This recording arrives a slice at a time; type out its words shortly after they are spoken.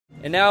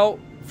And now,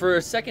 for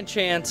a second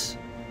chance,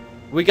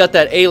 we got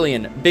that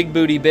alien, Big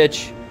Booty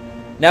Bitch.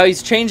 Now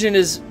he's changing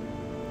his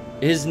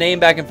name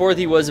back and forth.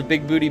 He was a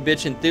Big Booty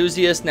Bitch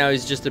enthusiast. Now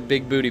he's just a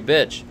Big Booty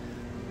Bitch.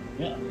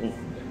 Yeah. Well,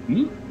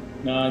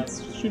 no, it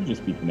should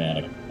just be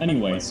Fanatic.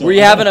 Anyway, so... Were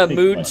you having a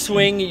mood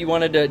swing? You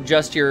wanted to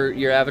adjust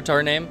your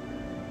avatar name?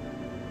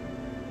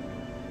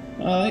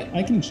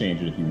 I can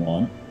change it if you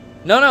want.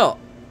 No.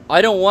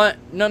 I don't want...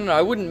 No,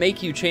 I wouldn't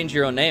make you change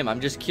your own name.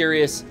 I'm just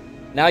curious.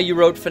 Now you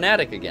wrote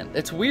Fanatic again.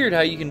 It's weird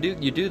how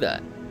you do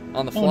that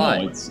on the fly.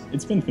 Oh, no,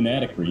 it's been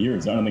Fanatic for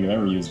years. I don't think I've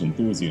ever used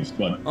Enthusiast,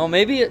 but... Oh,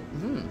 maybe it...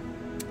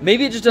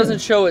 Maybe it just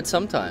doesn't show it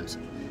sometimes.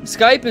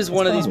 Skype is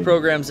one of these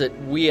programs that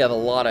we have a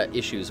lot of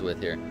issues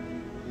with here.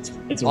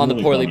 It's on the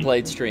Poorly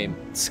Played stream.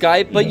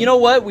 Skype, but you know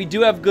what? We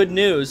do have good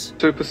news.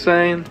 Super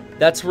Saiyan.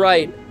 That's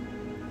right.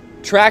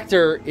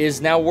 Tractor is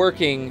now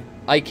working.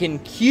 I can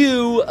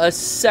cue a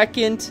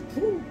second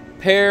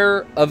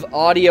pair of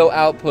audio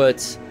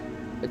outputs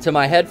to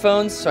my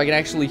headphones so I can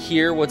actually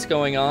hear what's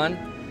going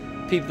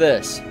on. Peep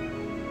this.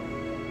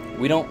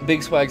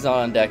 Big Swag's not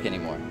on deck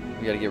anymore.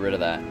 We gotta get rid of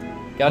that.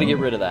 Gotta get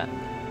rid of that.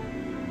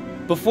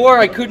 Before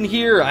I couldn't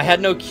hear, I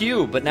had no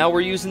cue, but now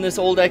we're using this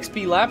old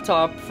XP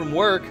laptop from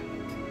work,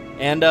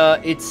 and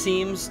it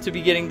seems to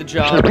be getting the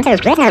job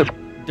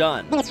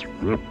done.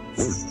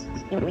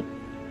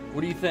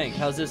 What do you think?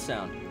 How's this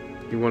sound?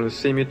 You want to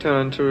see me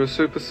turn into a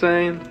Super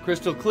Saiyan?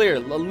 Crystal clear. A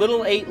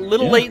little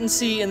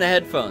latency in the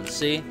headphones.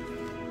 See,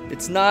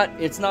 it's not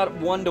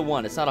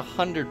 1-to-1. It's not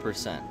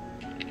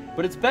 100%,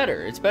 but it's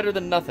better. It's better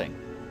than nothing.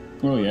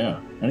 Oh yeah,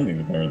 anything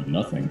is better than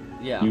nothing.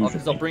 Yeah,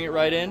 because I'll bring it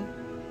right in.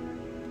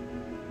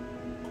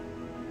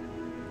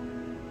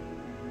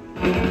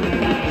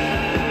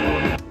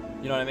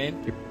 You know what I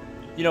mean?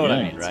 You know what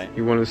I mean, right?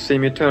 You want to see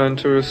me turn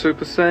into a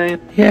Super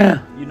Saiyan?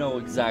 Yeah. You know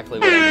exactly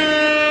what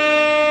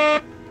I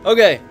mean.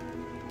 Okay.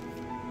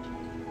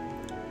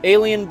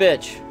 Alien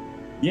bitch.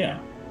 Yeah.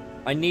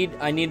 I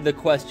need the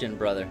question,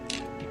 brother.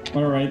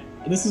 Alright,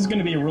 this is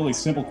gonna be a really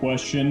simple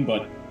question,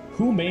 but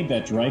who made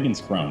that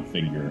Dragon's Crown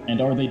figure?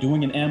 And are they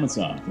doing an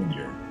Amazon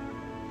figure?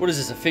 What is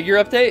this, a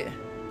figure update?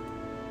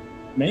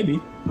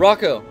 Maybe.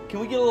 Rocco, can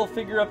we get a little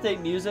figure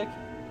update music?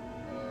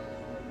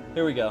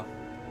 Here we go.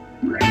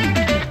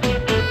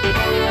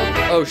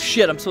 Oh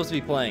shit, I'm supposed to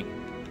be playing.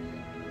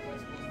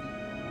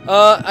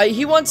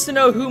 He wants to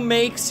know who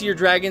makes your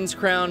Dragon's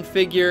Crown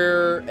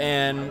figure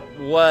and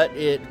what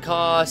it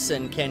costs,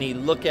 and can he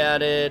look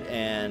at it,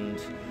 and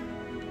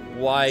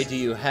why do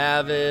you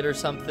have it or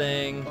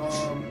something?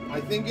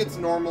 I think it's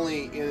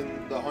normally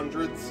in the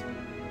hundreds.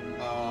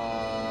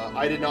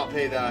 I did not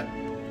pay that.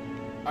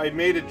 I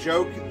made a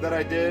joke that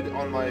I did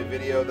on my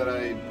video that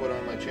I put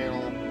on my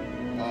channel,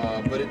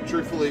 but it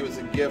truthfully was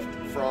a gift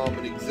from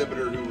an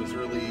exhibitor who was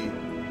really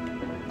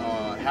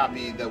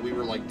happy that we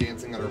were like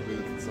dancing at our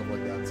booth and stuff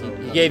like that. So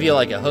he gave you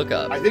like a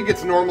hookup. I think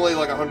it's normally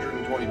like $120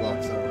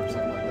 or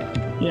something like that.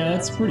 Yeah,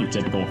 that's pretty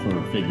typical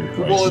for figure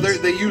prices. Well,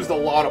 they used a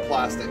lot of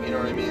plastic, you know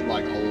what I mean?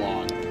 Like a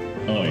lot.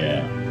 Oh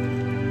yeah.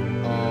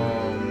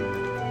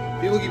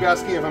 People keep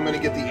asking if I'm going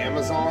to get the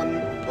Amazon,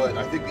 but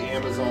I think the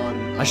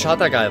Amazon... I shot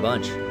that guy a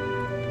bunch.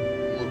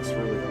 Looks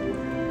really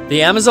ugly.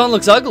 The Amazon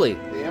looks ugly.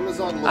 The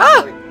Amazon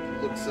looks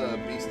looks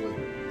beastly.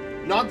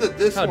 Not that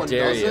this one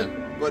doesn't,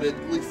 you. but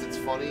at least it's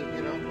funny,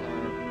 you know?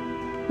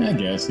 I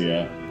guess,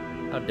 yeah.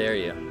 How dare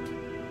you?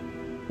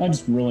 I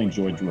just really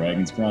enjoyed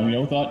Dragon's Crown. You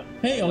know, thought,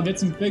 hey, I'll get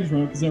some figs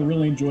from it because I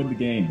really enjoyed the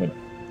game, but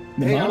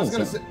the models are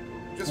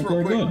just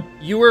real quick. good.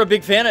 You were a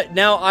big fan of...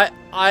 Now,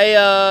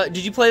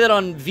 did you play that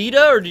on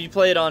Vita, or did you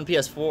play it on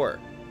PS4? Or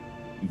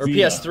Vita.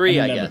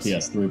 PS3, I guess. The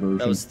PS3 version.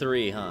 That was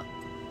 3, huh?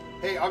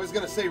 Hey, I was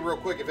going to say real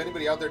quick, if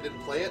anybody out there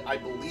didn't play it, I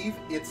believe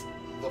it's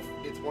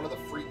one of the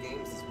free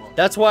games this month.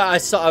 That's why I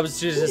was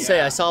just going to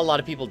say, I saw a lot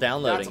of people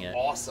downloading it.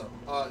 That's awesome.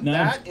 No,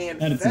 that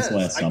and Fez.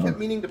 Last I summer. kept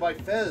meaning to buy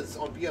Fez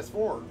on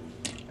PS4,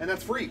 and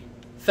that's free.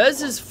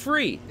 Fez is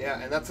free.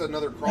 Yeah, and that's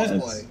another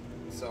crossplay,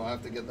 so I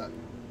have to get that.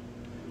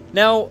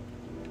 Now,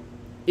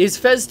 is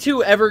Fez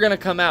 2 ever going to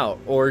come out,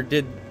 or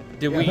did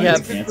we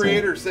have the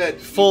creator said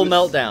full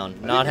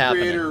meltdown? Not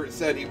happening. The creator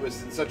said he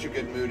was in such a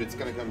good mood, it's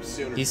going to come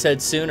sooner. He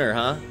said sooner,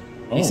 huh?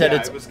 Oh. He said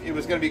it was going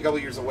to be a couple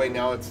years away.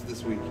 Now it's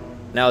this week.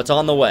 Now it's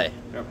on the way.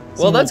 Yep.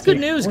 Well, that's good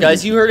news,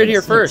 guys. You heard it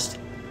here first.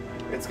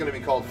 It's going to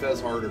be called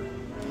Fez Harder.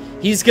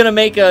 He's going to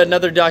make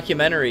another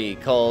documentary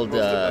called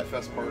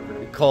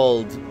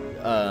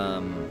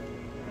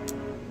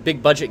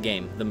Big Budget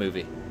Game, the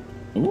movie.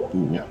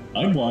 Ooh, yeah.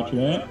 I'd watch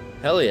that.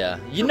 Hell yeah.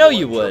 You know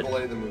you would.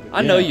 AAA the movie.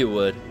 I know you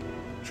would.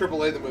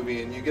 AAA the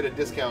movie, and you get a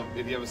discount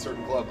if you have a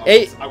certain club.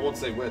 I won't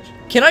say which.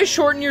 Can I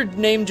shorten your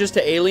name just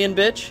to Alien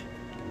Bitch?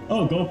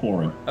 Oh, go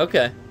for it.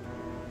 Okay.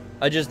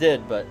 I just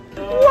did, but...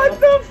 What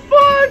the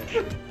fuck?!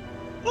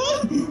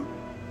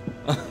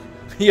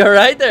 You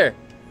alright there?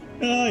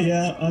 Oh,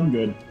 yeah, I'm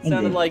good.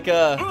 Sounded like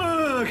a...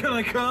 can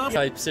I come?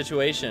 type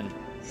situation.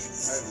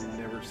 I've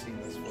never seen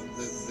this one,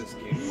 this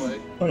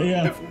gameplay. Oh,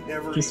 yeah. I've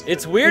never seen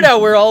It's weird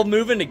how we're all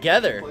moving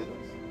together.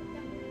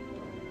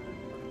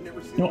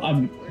 No,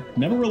 I've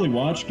never really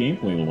watched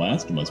gameplay of The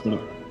Last of Us, but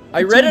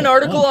I read an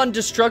article on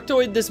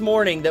Destructoid this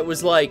morning that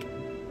was like,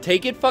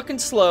 take it fucking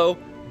slow,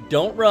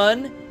 don't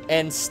run,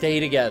 and stay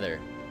together.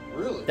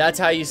 Really? That's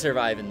how you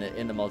survive in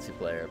the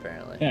multiplayer,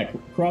 apparently. Yeah,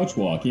 crouch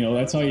walk. You know,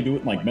 that's how you do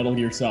it in like Metal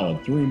Gear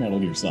Solid 3, Metal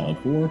Gear Solid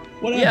 4,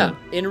 whatever. Yeah,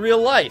 in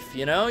real life,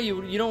 you know?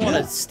 You don't want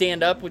to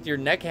stand up with your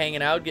neck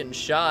hanging out getting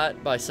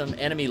shot by some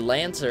enemy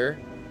lancer.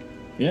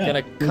 Yeah.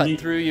 Gonna cut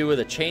through you with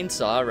a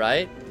chainsaw,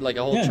 right? Like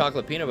a whole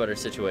chocolate peanut butter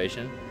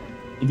situation.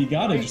 If you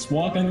got it, just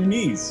walk on your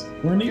knees.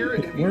 Wear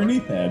knee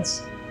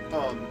pads.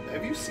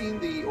 Have you seen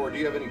or do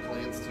you have any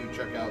plans to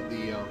check out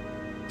the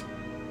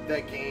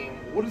that game?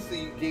 What is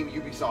the game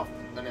Ubisoft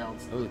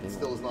announced? It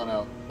still is not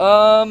out.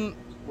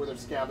 Where they're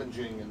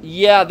scavenging. And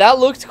yeah, that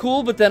looked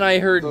cool, but then I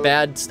heard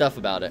bad stuff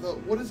about it.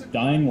 What is it?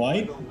 Dying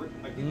Light?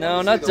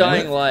 No, not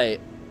Dying Light.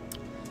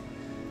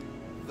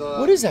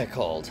 What is that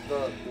called?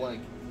 The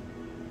blank.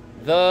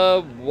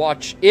 The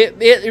Watch.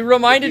 It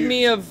reminded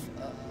me of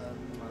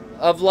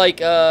like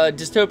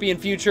dystopian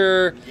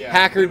future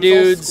hacker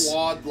dudes.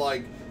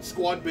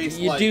 Squad based.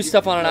 You do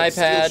stuff on an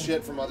iPad. Steal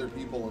shit from other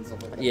people and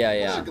stuff like that. Yeah,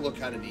 yeah. It could look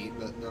kind of neat,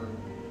 but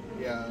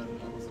yeah.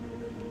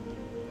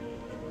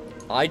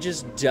 I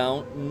just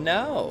don't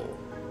know.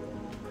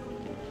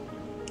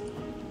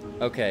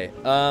 Okay.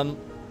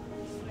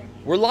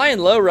 We're lying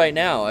low right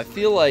now. I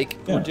feel like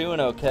we're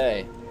doing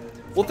okay.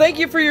 Well, thank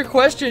you for your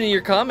question and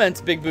your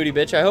comments, Big Booty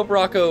Bitch. I hope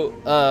Rocco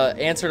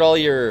answered all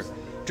your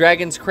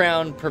Dragon's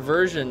Crown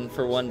perversion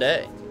for one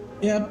day.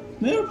 Yeah,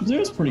 that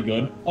was pretty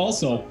good.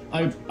 Also,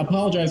 I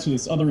apologize for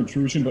this other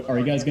intrusion, but are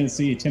you guys going to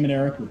see Tim and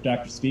Eric with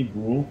Dr. Steve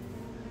Brule?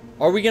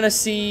 Are we going to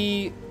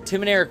see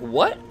Tim and Eric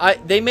what?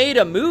 They made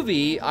a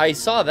movie. I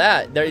saw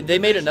that. They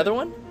made another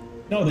one?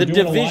 No, The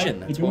Division.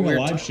 They're doing a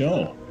live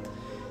show.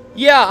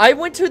 Yeah, I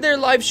went to their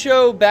live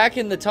show back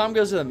in the Tom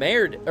Goes to the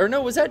Mayor. Or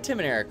no, was that Tim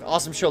and Eric?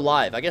 Awesome Show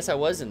Live. I guess I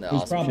was in the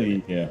Awesome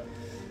Show. Yeah.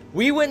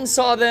 We went and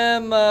saw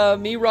them,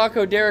 me,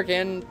 Rocco, Derek,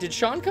 and did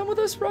Sean come with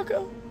us,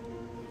 Rocco?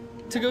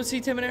 To go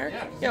see Tim and Eric?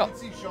 Yeah, you can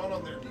see Sean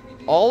on their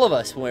DVD. All of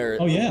us were.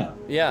 Oh, yeah.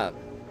 Yeah.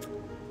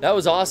 That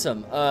was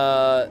awesome.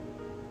 But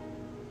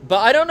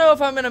I don't know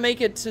if I'm going to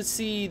make it to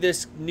see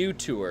this new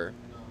tour.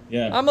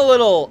 Yeah. I'm a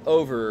little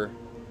over.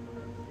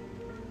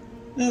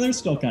 No, they're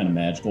still kind of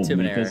magical Tim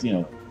and because, Eric. you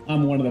know,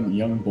 I'm one of them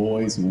young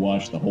boys who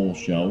watch the whole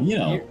show. You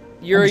know.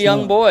 You're a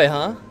young boy,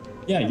 huh?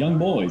 Yeah, young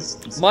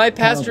boys. My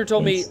pastor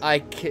told me I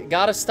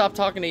gotta stop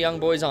talking to young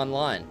boys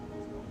online.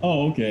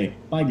 Oh, okay.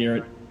 Bye,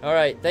 Garrett. All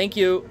right, thank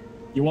you.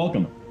 You're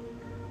welcome.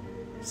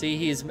 See,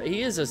 he is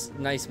a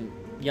nice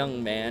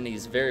young man.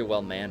 He's very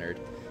well mannered.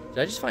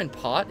 Did I just find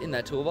pot in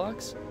that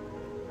toolbox?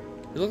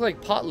 It looked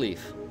like pot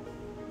leaf.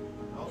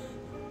 Oh,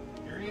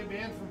 you're getting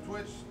banned from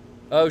Twitch.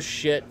 Oh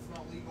shit. That's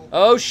not legal.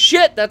 Oh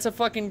shit! That's a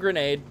fucking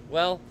grenade.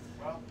 Well.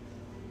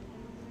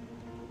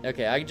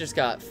 Okay, I just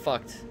got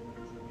fucked.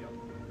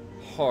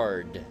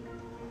 Hard.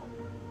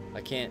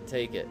 I can't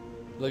take it.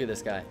 Look at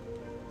this guy.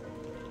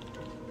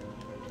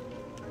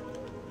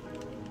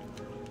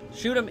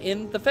 Shoot him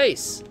in the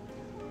face.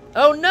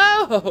 Oh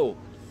no!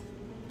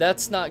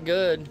 That's not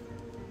good.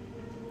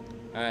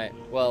 Alright,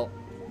 well,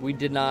 we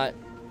did not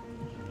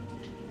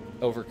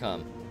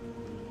overcome.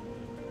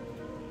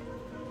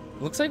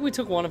 Looks like we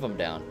took one of them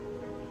down.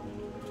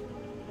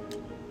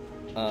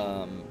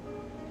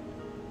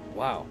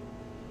 Wow.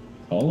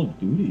 Call of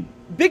Duty.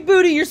 Big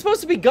Booty, you're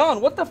supposed to be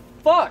gone. What the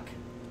fuck?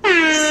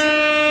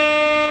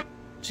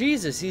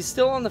 Jesus, he's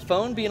still on the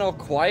phone being all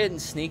quiet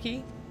and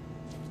sneaky?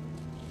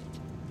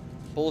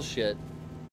 Bullshit.